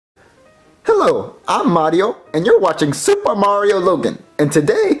Hello, I'm Mario, and you're watching Super Mario Logan. And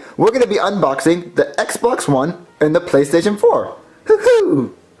today, we're going to be unboxing the Xbox One and the PlayStation 4.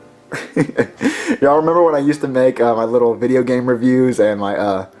 Hoo-hoo! Y'all remember when I used to make my little video game reviews and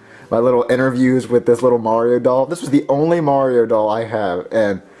my little interviews with this little Mario doll? This was the only Mario doll I have,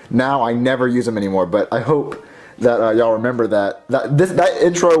 and now I never use them anymore, but I hope that y'all remember that. That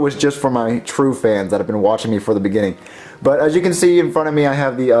intro was just for my true fans that have been watching me for the beginning. But as you can see in front of me, I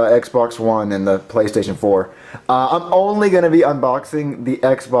have the Xbox One and the PlayStation 4. I'm only going to be unboxing the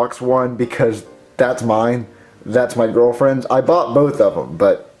Xbox One because that's mine. That's my girlfriend's. I bought both of them,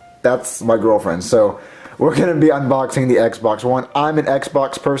 but that's my girlfriend's. So we're going to be unboxing the Xbox One. I'm an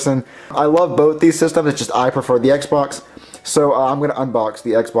Xbox person. I love both these systems. It's just I prefer the Xbox. So I'm going to unbox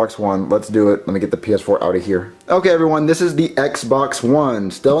the Xbox One. Let's do it. Let me get the PS4 out of here. Okay, everyone, this is the Xbox One.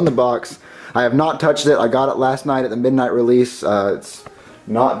 Still in the box. I have not touched it. I got it last night at the midnight release. It's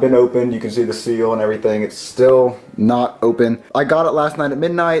not been opened. You can see the seal and everything. It's still not open. I got it last night at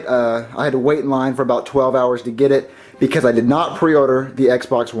midnight. I had to wait in line for about 12 hours to get it because I did not pre-order the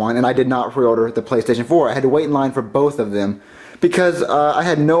Xbox One and I did not pre-order the PlayStation 4. I had to wait in line for both of them because I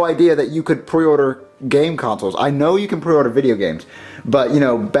had no idea that you could pre-order game consoles. I know you can pre-order video games, but you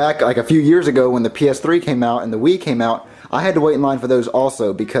know, back like a few years ago when the PS3 came out and the Wii came out, I had to wait in line for those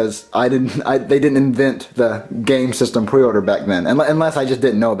also because they didn't invent the game system pre-order back then, unless I just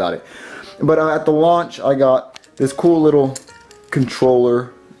didn't know about it. But at the launch, I got this cool little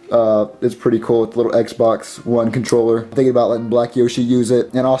controller. It's pretty cool. It's a little Xbox One controller. Thinking about letting Black Yoshi use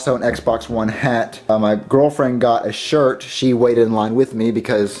it, and also an Xbox One hat. My girlfriend got a shirt. She waited in line with me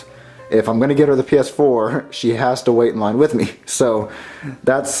because if I'm gonna get her the PS4, she has to wait in line with me. So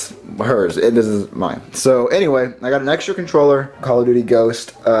that's hers, and this is mine. So anyway, I got an extra controller, Call of Duty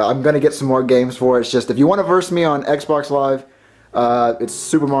Ghost. I'm gonna get some more games for it. It's just, if you wanna verse me on Xbox Live, it's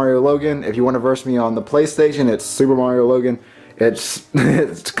Super Mario Logan. If you wanna verse me on the PlayStation, it's Super Mario Logan. It's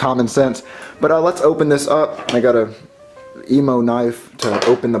common sense. But let's open this up. I got a emo knife to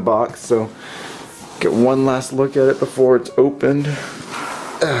open the box, so get one last look at it before it's opened.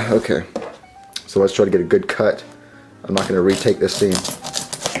 Okay, so let's try to get a good cut. I'm not going to retake this scene.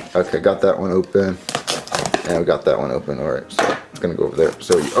 Okay, got that one open. And we got that one open. Alright, so it's going to go over there.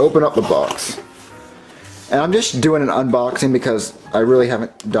 So you open up the box. And I'm just doing an unboxing because I really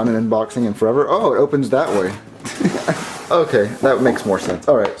haven't done an unboxing in forever. Oh, it opens that way. Okay, that makes more sense.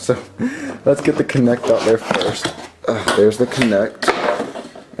 Alright, so let's get the Kinect out there first. There's the Kinect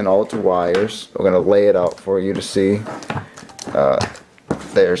and all its wires. We're going to lay it out for you to see.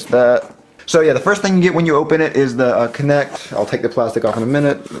 There's that. So yeah, the first thing you get when you open it is the Kinect. I'll take the plastic off in a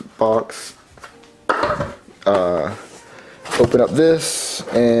minute. The box. Open up this,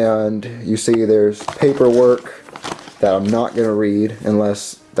 and you see there's paperwork that I'm not going to read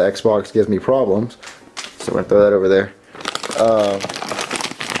unless the Xbox gives me problems. So I'm going to throw that over there.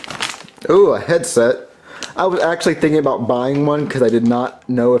 Ooh, a headset. I was actually thinking about buying one because I did not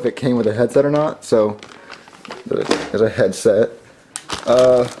know if it came with a headset or not. So there's a headset.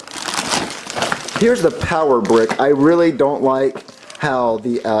 Here's the power brick. I really don't like how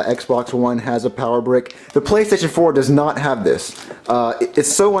the Xbox One has a power brick. The PlayStation 4 does not have this.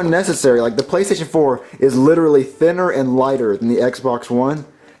 It's so unnecessary. Like, the PlayStation 4 is literally thinner and lighter than the Xbox One,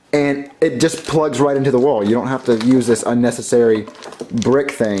 and it just plugs right into the wall. You don't have to use this unnecessary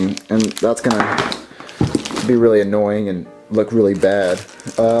brick thing, and that's gonna be really annoying and look really bad.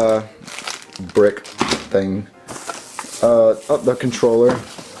 Brick thing. The controller.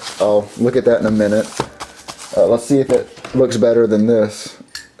 I'll look at that in a minute. Let's see if it looks better than this,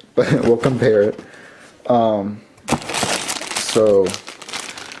 but we'll compare it. So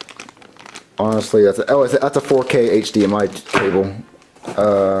honestly, that's a 4K HDMI cable.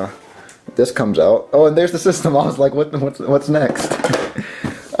 This comes out. Oh, and there's the system. I was like, what's next?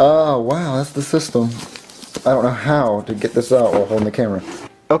 Oh wow, that's the system. I don't know how to get this out while holding the camera.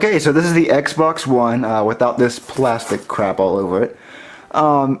 Okay, so this is the Xbox One without this plastic crap all over it.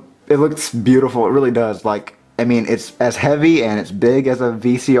 It looks beautiful. It really does. Like, I mean, it's as heavy and it's big as a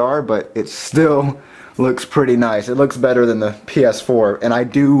VCR, but it still looks pretty nice. It looks better than the PS4, and I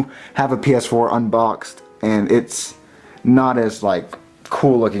do have a PS4 unboxed, and it's not as like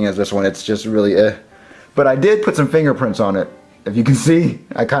cool looking as this one. It's just really But I did put some fingerprints on it. If you can see,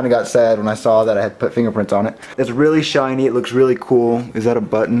 I kind of got sad when I saw that I had put fingerprints on it. It's really shiny. It looks really cool. Is that a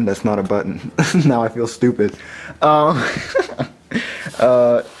button? That's not a button. Now I feel stupid.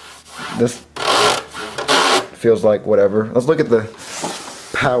 This feels like whatever. Let's look at the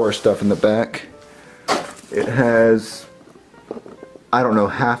power stuff in the back. It has, I don't know,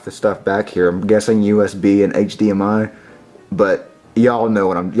 half the stuff back here. I'm guessing USB and HDMI, but y'all know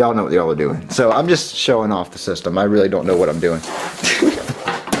what y'all are doing. So I'm just showing off the system. I really don't know what I'm doing.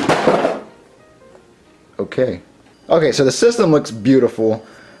 Okay. Okay, so the system looks beautiful.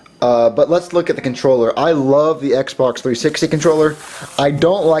 But let's look at the controller. I love the Xbox 360 controller. I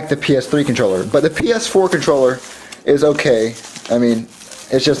don't like the PS3 controller, but the PS4 controller is okay. I mean,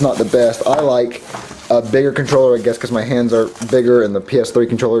 it's just not the best. I like a bigger controller, I guess, because my hands are bigger and the PS3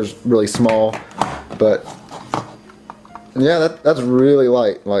 controller is really small. But yeah, that's really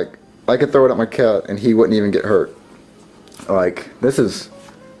light. Like, I could throw it at my cat and he wouldn't even get hurt. Like, this is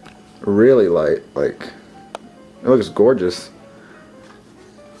really light. Like, it looks gorgeous.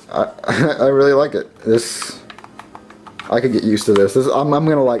 I really like it. I could get used to this. I'm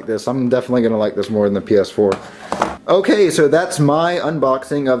gonna like this. I'm definitely gonna like this more than the PS4. Okay, so that's my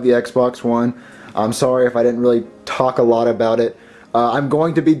unboxing of the Xbox One. I'm sorry if I didn't really talk a lot about it. I'm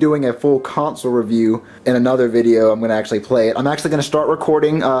going to be doing a full console review in another video. I'm going to actually play it. I'm actually going to start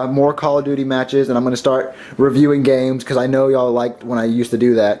recording more Call of Duty matches, and I'm going to start reviewing games because I know y'all liked when I used to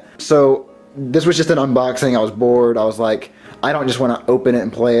do that. So this was just an unboxing. I was bored. I was like, I don't just want to open it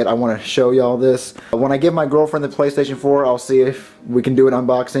and play it. I want to show y'all this. When I give my girlfriend the PlayStation 4, I'll see if we can do an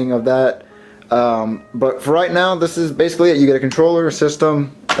unboxing of that. But for right now, this is basically it. You get a controller, a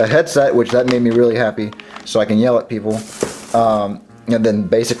system, a headset, which that made me really happy, so I can yell at people. And then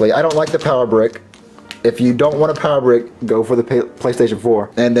basically, I don't like the power brick. If you don't want a power brick, go for the PlayStation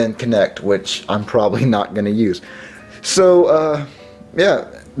 4. And then Connect, which I'm probably not going to use. So,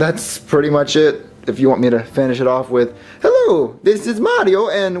 yeah, that's pretty much it. If you want me to finish it off with, hello, this is Mario,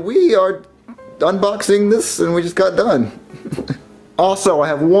 and we are unboxing this, and we just got done. Also, I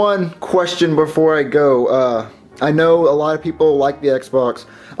have one question before I go. I know a lot of people like the Xbox,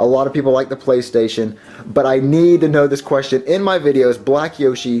 a lot of people like the PlayStation, but I need to know this question. In my videos, Black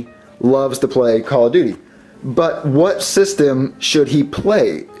Yoshi loves to play Call of Duty. But what system should he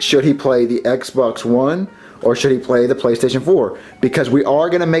play? Should he play the Xbox One or should he play the PlayStation 4? Because we are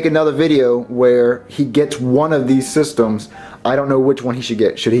going to make another video where he gets one of these systems. I don't know which one he should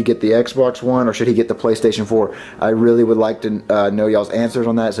get. Should he get the Xbox One or should he get the PlayStation 4? I really would like to know y'all's answers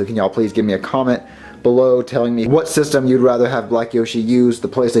on that, so can y'all please give me a comment below telling me what system you'd rather have Black Yoshi use, the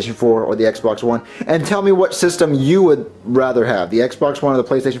PlayStation 4 or the Xbox One, and tell me what system you would rather have, the Xbox One or the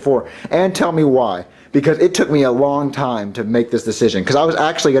PlayStation 4, and tell me why. Because it took me a long time to make this decision, because I was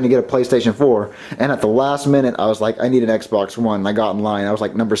actually going to get a PlayStation 4, and at the last minute I was like, I need an Xbox One, and I got in line. I was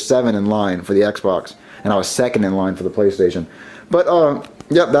like number 7 in line for the Xbox, and I was 2nd in line for the PlayStation. But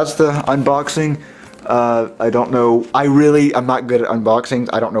yep, that's the unboxing. I don't know, I'm not good at unboxings.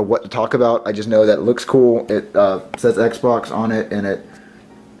 I don't know what to talk about. I just know that it looks cool. It says Xbox on it, and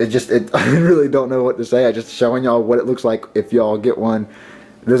I really don't know what to say. I just showing y'all what it looks like if y'all get one.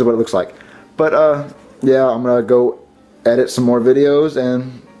 This is what it looks like. But yeah, I'm gonna go edit some more videos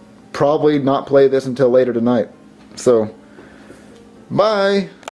and probably not play this until later tonight. So, bye!